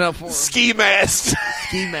sticking up for him. ski masks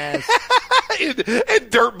Ski mask. and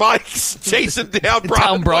dirt bikes chasing down Broadway.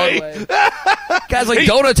 Down Broadway. Guys like,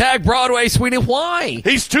 don't attack Broadway, Sweeney. Why?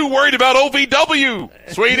 He's too worried about OVW,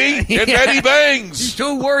 Sweetie, and Yeah. Betty He's Bangs.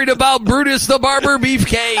 too worried about Brutus the Barber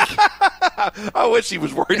Beefcake. I wish he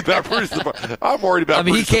was worried about Bruce the Barber. I'm worried about I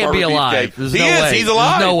mean, he Bruce the can't be Barber alive. Beefcake. There's He no is. way. He's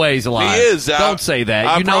alive. There's no way he's alive. He is. Don't say that.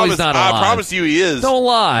 I You know promise, he's not alive. I promise you he is. Don't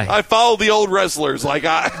lie. I follow the old wrestlers. Like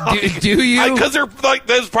Do you? Because they're like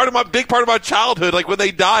that's big part of my childhood. Like when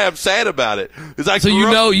they die, I'm sad about it. So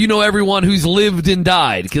you know everyone who's lived and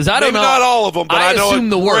died, because I don't maybe know. not all of them, but I know assume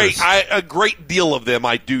the worst. a great deal of them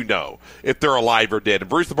I do know if they're alive or dead. And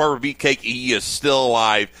Bruce the Barber Beefcake, he is still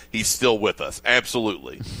alive. He's still with us.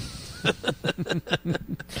 Absolutely.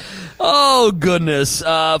 Oh goodness!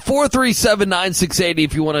 437-9680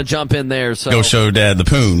 if you want to jump in there. So Go show Dad the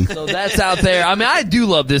Poon. So that's out there. I mean, I do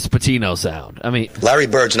love this Patino sound. I mean, Larry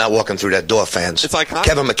Bird's not walking through that door, fans. It's iconic.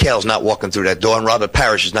 Kevin McHale's not walking through that door, and Robert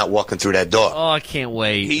Parrish is not walking through that door. oh, I can't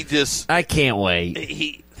wait. I can't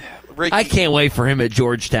wait. Ricky, I can't wait for him at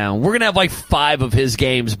Georgetown. We're gonna have like 5 of his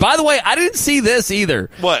games. By the way, I didn't see this either.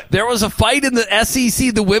 What? There was a fight in the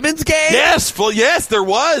SEC, the women's game. Yes, there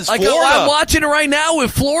was. Like Florida. I'm watching it right now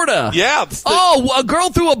with Florida. Yeah. Oh, a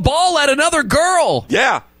girl threw a ball at another girl.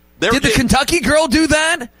 Yeah. Did the Kentucky girl do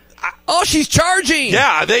that? Oh, she's charging.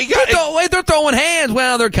 Yeah, they got. They're throwing hands.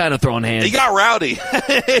 Well, they're kind of throwing hands. He got rowdy.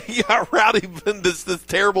 He got rowdy in this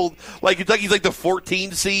terrible, like Kentucky's like the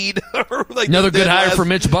 14 seed. Like Another good hire for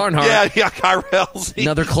Mitch Barnhart. Yeah, Kyrell's.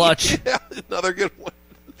 Another clutch. Yeah, another good one.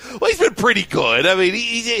 Well, he's been pretty good. I mean,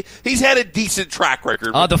 he's had a decent track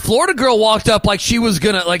record. The Florida girl walked up like she was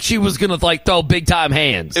gonna throw big time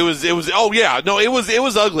hands. It was. Oh yeah, no, it was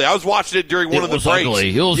ugly. I was watching it during one of the breaks.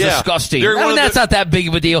 Ugly. It was disgusting. During I mean, that's not that big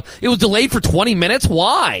of a deal. It was delayed for 20 minutes.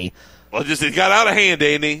 Why? Well, it got out of hand,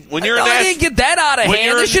 Andy. When you're in I didn't get that out of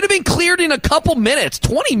hand. It should have been cleared in a couple minutes.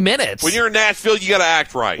 20 minutes. When you're in Nashville, you got to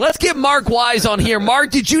act right. Let's get Mark Wise on here.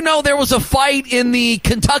 Mark, did you know there was a fight in the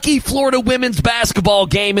Kentucky-Florida women's basketball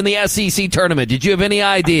game in the SEC tournament? Did you have any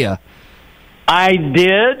idea? I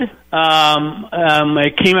did.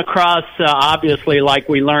 It came across, obviously, like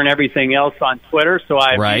we learn everything else on Twitter, so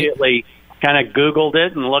I immediately kind of Googled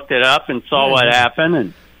it and looked it up and saw what happened.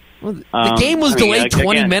 And the game was delayed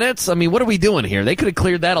 20 minutes. I mean, what are we doing here? They could have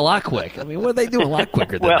cleared that a lot quick. I mean, what are they doing a lot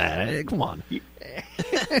quicker than that? Come on. You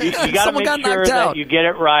got to make sure that you get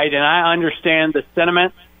it right, and I understand the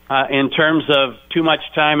sentiment in terms of too much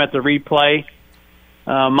time at the replay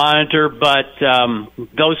monitor, but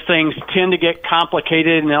those things tend to get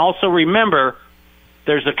complicated. And also remember,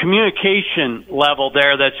 there's a communication level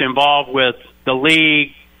there that's involved with the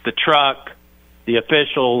league, the truck, the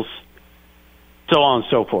officials, so on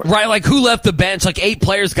and so forth. Right, like who left the bench? Like 8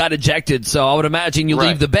 players got ejected, so I would imagine you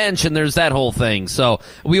leave the bench and there's that whole thing. So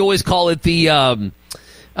we always call it the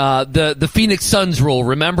Phoenix Suns rule.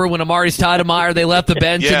 Remember when Amari Stoudemire, they left the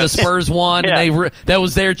bench and the Spurs won, and that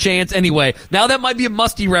was their chance. Anyway, now that might be a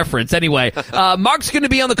musty reference. Anyway, Mark's going to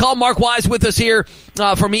be on the call. Mark Wise with us here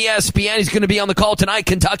from ESPN. He's going to be on the call tonight,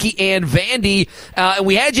 Kentucky and Vandy. And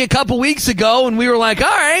we had you a couple weeks ago, and we were like, all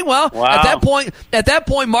right, well, at that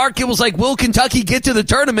point, Mark, it was like, will Kentucky get to the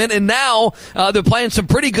tournament? And now they're playing some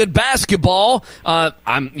pretty good basketball. I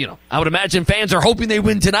would imagine fans are hoping they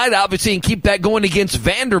win tonight, obviously, and keep that going against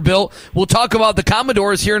Vanderbilt. We'll talk about the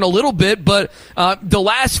Commodores here in a little bit, but the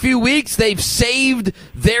last few weeks they've saved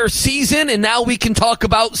their season, and now we can talk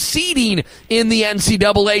about seeding in the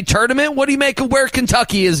NCAA tournament. What do you make of where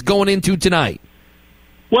Kentucky is going into tonight?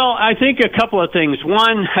 Well, I think a couple of things.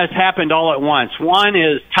 One has happened all at once. One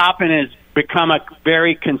is Toppin has become a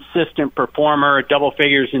very consistent performer, double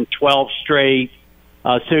figures in 12 straight.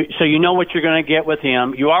 So you know what you're going to get with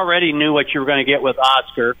him. You already knew what you were going to get with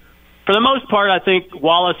Oscar. For the most part, I think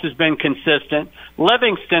Wallace has been consistent.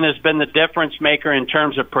 Livingston has been the difference maker in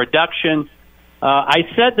terms of production. I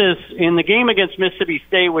said this in the game against Mississippi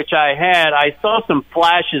State, which I had. I saw some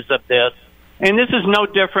flashes of this. And this is no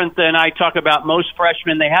different than I talk about most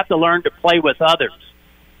freshmen. They have to learn to play with others.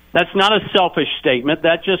 That's not a selfish statement.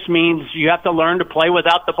 That just means you have to learn to play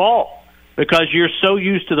without the ball because you're so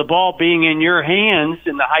used to the ball being in your hands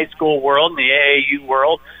in the high school world, in the AAU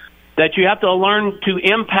world, that you have to learn to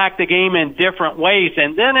impact the game in different ways.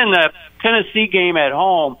 And then in the Tennessee game at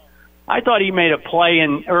home, I thought he made a play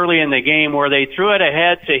early in the game where they threw it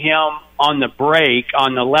ahead to him on the break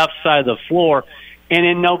on the left side of the floor. And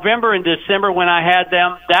in November and December when I had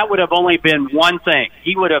them, that would have only been one thing.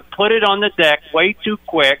 He would have put it on the deck way too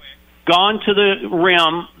quick, gone to the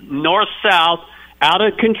rim, north-south, out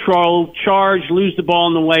of control, charge, lose the ball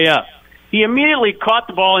on the way up. He immediately caught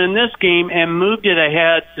the ball in this game and moved it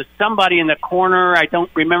ahead to somebody in the corner. I don't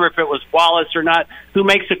remember if it was Wallace or not, who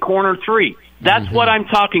makes a corner three. That's what I'm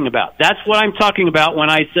talking about. That's what I'm talking about when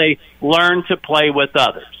I say learn to play with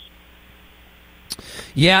others.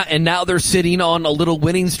 Yeah, and now they're sitting on a little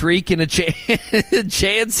winning streak and a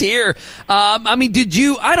chance here. I mean, did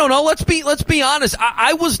you? I don't know. Let's be honest.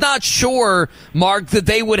 I was not sure, Mark, that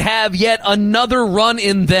they would have yet another run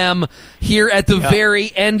in them here at the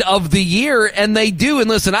very end of the year, and they do. And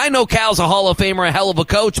listen, I know Cal's a Hall of Famer, a hell of a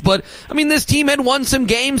coach, but I mean, this team had won some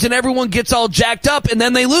games, and everyone gets all jacked up, and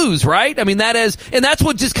then they lose, right? I mean, and that's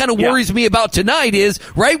what just kind of worries me about tonight is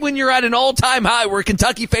right when you're at an all-time high where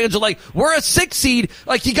Kentucky fans are like, we're a 6 seed.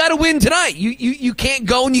 Like, you got to win tonight. You can't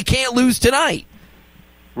go and you can't lose tonight.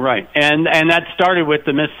 Right, and that started with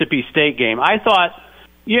the Mississippi State game. I thought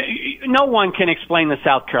no one can explain the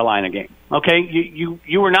South Carolina game. Okay,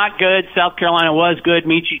 you were not good. South Carolina was good.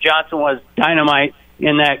 Meechie Johnson was dynamite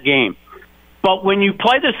in that game. But when you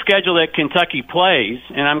play the schedule that Kentucky plays,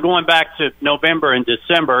 and I'm going back to November and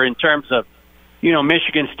December in terms of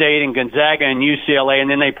Michigan State and Gonzaga and UCLA, and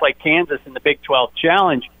then they play Kansas in the Big 12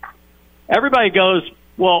 Challenge. Everybody goes,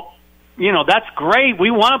 well, that's great. We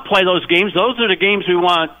want to play those games. Those are the games we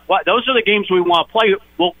want. Those are the games we want to play.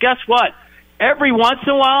 Well, guess what? Every once in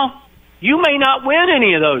a while, you may not win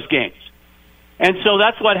any of those games. And so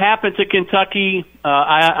that's what happened to Kentucky.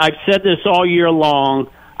 I've said this all year long.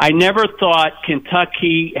 I never thought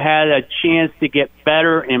Kentucky had a chance to get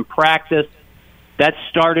better in practice. That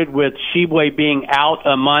started with Shibwe being out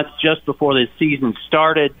a month just before the season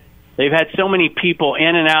started. They've had so many people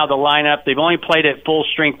in and out of the lineup. They've only played at full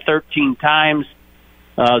strength 13 times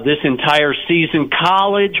this entire season.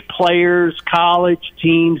 College players, college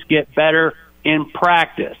teams get better in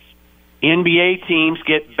practice. NBA teams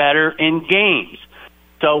get better in games.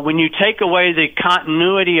 So when you take away the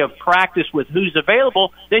continuity of practice with who's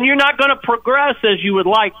available, then you're not going to progress as you would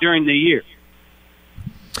like during the year.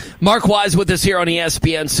 Mark Wise with us here on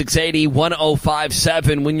ESPN 680,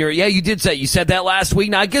 105.7. You said that last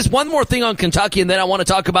week. Now, I guess one more thing on Kentucky, and then I want to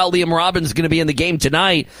talk about Liam Robbins going to be in the game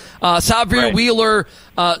tonight. Xavier Wheeler,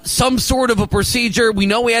 some sort of a procedure. We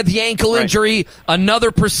know he had the ankle injury,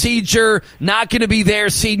 another procedure, not going to be there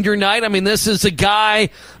senior night. I mean, this is a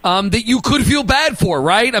guy that you could feel bad for,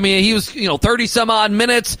 right? I mean, he was, 30 some odd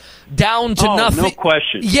minutes down to nothing. No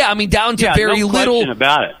question. Yeah, I mean, down to very little. No question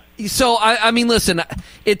about it. So, I mean, listen,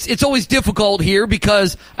 it's always difficult here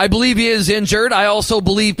because I believe he is injured. I also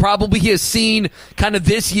believe probably he has seen kind of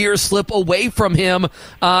this year slip away from him.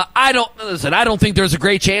 I don't think there's a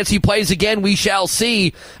great chance he plays again. We shall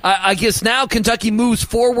see. I guess now Kentucky moves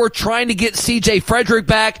forward trying to get C.J. Frederick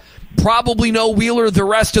back. Probably no Wheeler the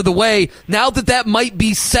rest of the way. Now that might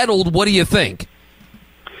be settled, what do you think?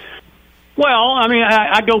 Well, I mean,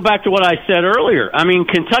 I go back to what I said earlier. I mean,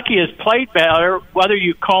 Kentucky has played better, whether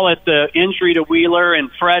you call it the injury to Wheeler and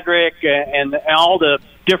Frederick and all the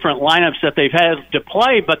different lineups that they've had to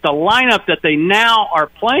play, but the lineup that they now are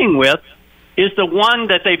playing with is the one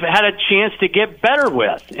that they've had a chance to get better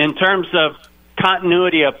with in terms of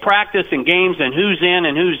continuity of practice and games and who's in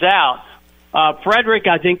and who's out. Frederick,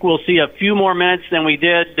 I think we'll see a few more minutes than we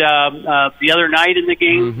did the other night in the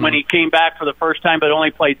game when he came back for the first time, but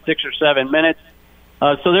only played 6 or 7 minutes.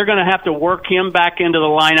 So they're going to have to work him back into the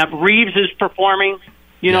lineup. Reeves is performing,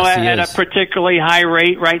 at a particularly high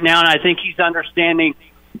rate right now, and I think he's understanding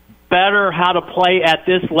better how to play at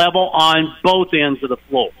this level on both ends of the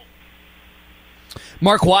floor.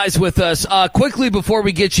 Mark Wise with us. Quickly before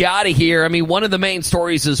we get you out of here, I mean, one of the main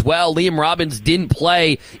stories as well, Liam Robbins didn't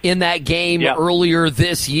play in that game earlier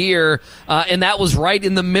this year, and that was right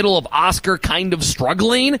in the middle of Oscar kind of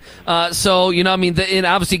struggling. And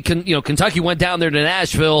obviously, Kentucky went down there to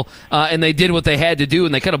Nashville, and they did what they had to do,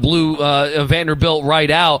 and they kind of blew Vanderbilt right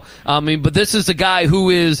out. But this is a guy who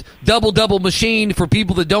is double-double machine. For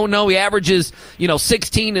people that don't know, he averages,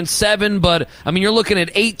 16-7, but, you're looking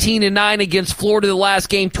at 18-9 against Florida the last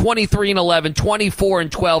game, 23-11, 24-12,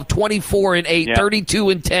 24-8,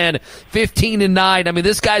 32-10, 15-9.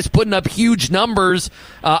 This guy's putting up huge numbers.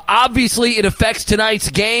 Obviously, it affects tonight's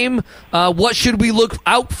game. What should we look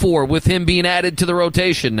out for with him being added to the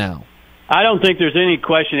rotation now? I don't think there's any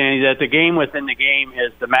question, Andy, that the game within the game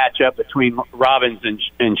is the matchup between Robbins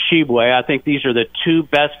and Tshiebwe. I think these are the two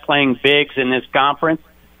best playing bigs in this conference.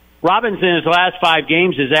 Robbins in his last 5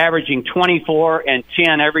 games is averaging 24 and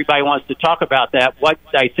 10. Everybody wants to talk about that. What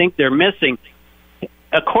I think they're missing,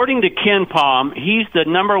 according to Ken Palm, he's the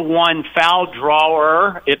number 1 foul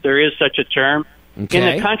drawer, if there is such a term, in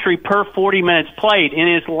the country per 40 minutes played. In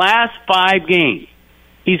his last 5 games,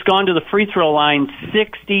 he's gone to the free throw line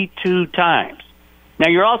 62 times. Now,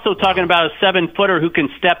 you're also talking about a 7-footer who can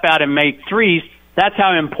step out and make threes. That's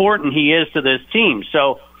how important he is to this team.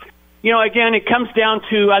 So, again, it comes down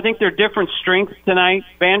to, I think they're different strengths tonight.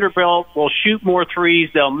 Vanderbilt will shoot more threes.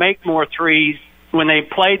 They'll make more threes. When they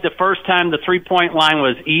played the first time, the three-point line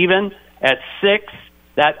was even at 6.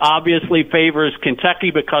 That obviously favors Kentucky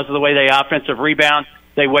because of the way they offensive rebound,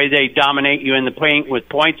 the way they dominate you in the paint with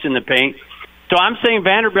points in the paint. So I'm saying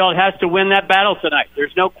Vanderbilt has to win that battle tonight.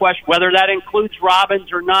 There's no question whether that includes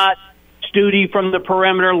Robbins or not. Studi from the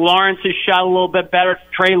perimeter. Lawrence has shot a little bit better.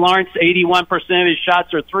 Trey Lawrence, 81% of his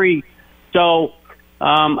shots are 3. So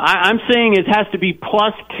I'm saying it has to be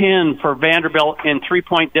plus 10 for Vanderbilt in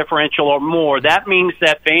 3-point differential or more. That means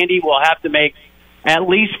that Vandy will have to make at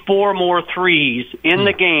least 4 more threes in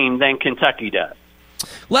the game than Kentucky does.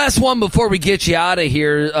 Last one before we get you out of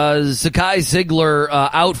here. Zakai Ziegler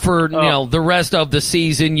out for the rest of the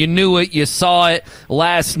season. You knew it. You saw it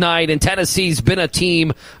last night. And Tennessee's been a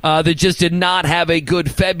team that just did not have a good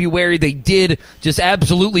February. They did just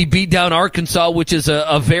absolutely beat down Arkansas, which is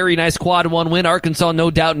a very nice quad 1 win. Arkansas no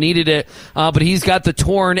doubt needed it, but he's got the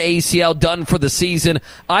torn ACL done for the season.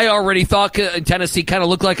 I already thought Tennessee kind of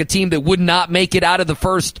looked like a team that would not make it out of the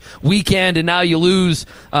first weekend, and now you lose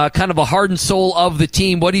kind of a heart and soul of the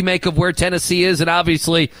team. What do you make of where Tennessee is? And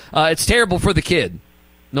obviously, it's terrible for the kid.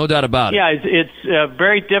 No doubt about it. Yeah, it's a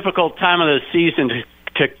very difficult time of the season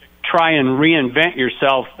to try and reinvent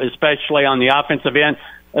yourself, especially on the offensive end,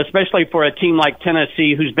 especially for a team like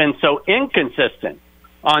Tennessee who's been so inconsistent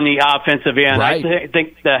on the offensive end. Right. I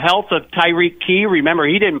think the health of Tyreek Key, remember,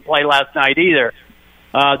 he didn't play last night either.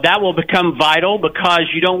 That will become vital because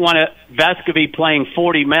you don't want Vescovi playing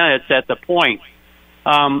 40 minutes at the point.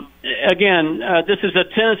 This is a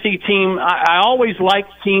Tennessee team. I always like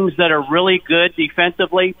teams that are really good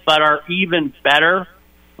defensively, but are even better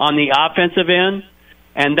on the offensive end.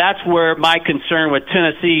 And that's where my concern with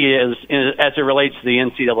Tennessee is as it relates to the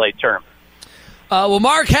NCAA tournament. Well,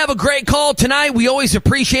 Mark, have a great call tonight. We always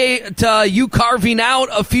appreciate you carving out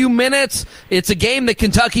a few minutes. It's a game that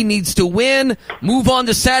Kentucky needs to win. Move on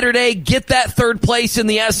to Saturday, get that 3rd place in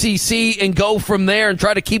the SEC, and go from there and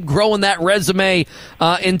try to keep growing that resume.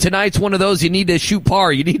 And tonight's one of those you need to shoot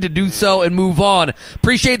par. You need to do so and move on.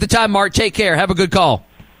 Appreciate the time, Mark. Take care. Have a good call.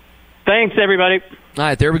 Thanks, everybody. All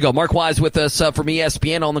right, there we go. Mark Wise with us from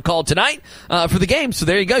ESPN on the call tonight for the game. So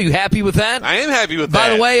there you go. You happy with that? I am happy with that.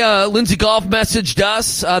 By the way, Lindsey Golf messaged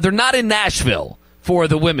us. They're not in Nashville for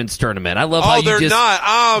the women's tournament. I love how you they're not.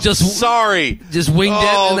 I'm sorry. Just winged it.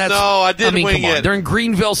 And that's, I didn't wing it. They're in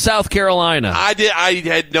Greenville, South Carolina.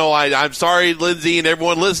 I'm sorry, Lindsay, and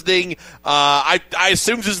everyone listening. I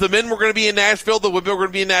assumed as the men were going to be in Nashville, the women were going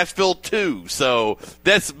to be in Nashville too. So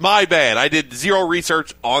that's my bad. I did zero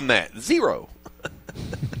research on that. Zero.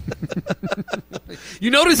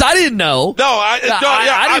 You notice I didn't know. No, I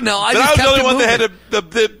didn't know. I just was the only one moving. that had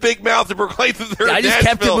the big mouth to proclaim that they're in I just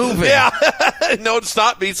Nashville. kept it moving. Yeah. No one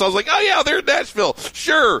stopped me, so I was like, oh, yeah, they're in Nashville.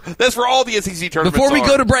 Sure. That's where all the SEC tournaments Before we are.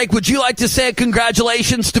 go to break, would you like to say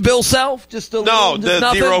congratulations to Bill Self? No, the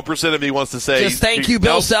 0% of me wants to say. Just thank you,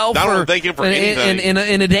 Bill Self. I don't thank him for anything.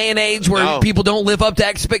 In a day and age where people don't live up to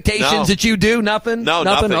expectations that you do? Nothing? No,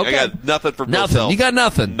 nothing. Okay. I got nothing for Bill Self. You got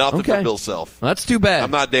nothing? Nothing okay. for Bill Self. Well, that's too bad.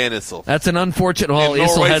 I'm not Dan Issel. That's an unfortunate. Well,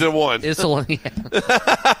 Norway's in one.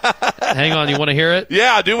 Hang on, you want to hear it?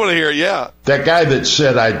 Yeah, I do want to hear it, yeah. That guy that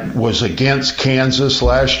said I was against Kansas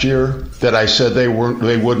last year, that I said they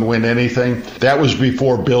wouldn't win anything, that was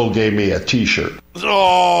before Bill gave me a T-shirt.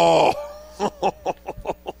 Oh.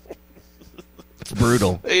 It's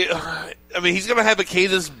brutal. I mean, he's going to have a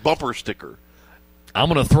Kansas bumper sticker. I'm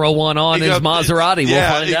going to throw one on his Maserati. We'll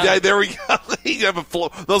find out. There we go. You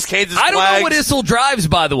have those Kansas I don't flags. know what Issel drives,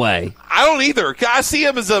 by the way. I don't either. I see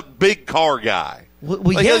him as a big car guy. Well,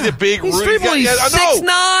 like yeah. He's a big he's roof. He's 6'9". He's going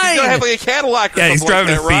to have like a Cadillac or yeah, he's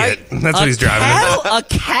something driving like that, a Fiat. right? That's what he's driving. A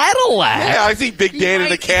Cadillac? Yeah, I see Big Dan in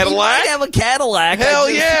a Cadillac. He might have a Cadillac. Hell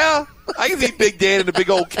yeah. I can see Big Dan in a big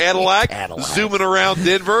old Cadillac, zooming around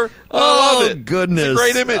Denver. I love it. Goodness. It's a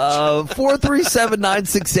great image.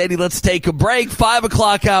 437-9680. Let's take a break. 5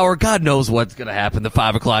 o'clock hour. God knows what's going to happen the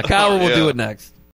 5 o'clock hour. We'll do it next.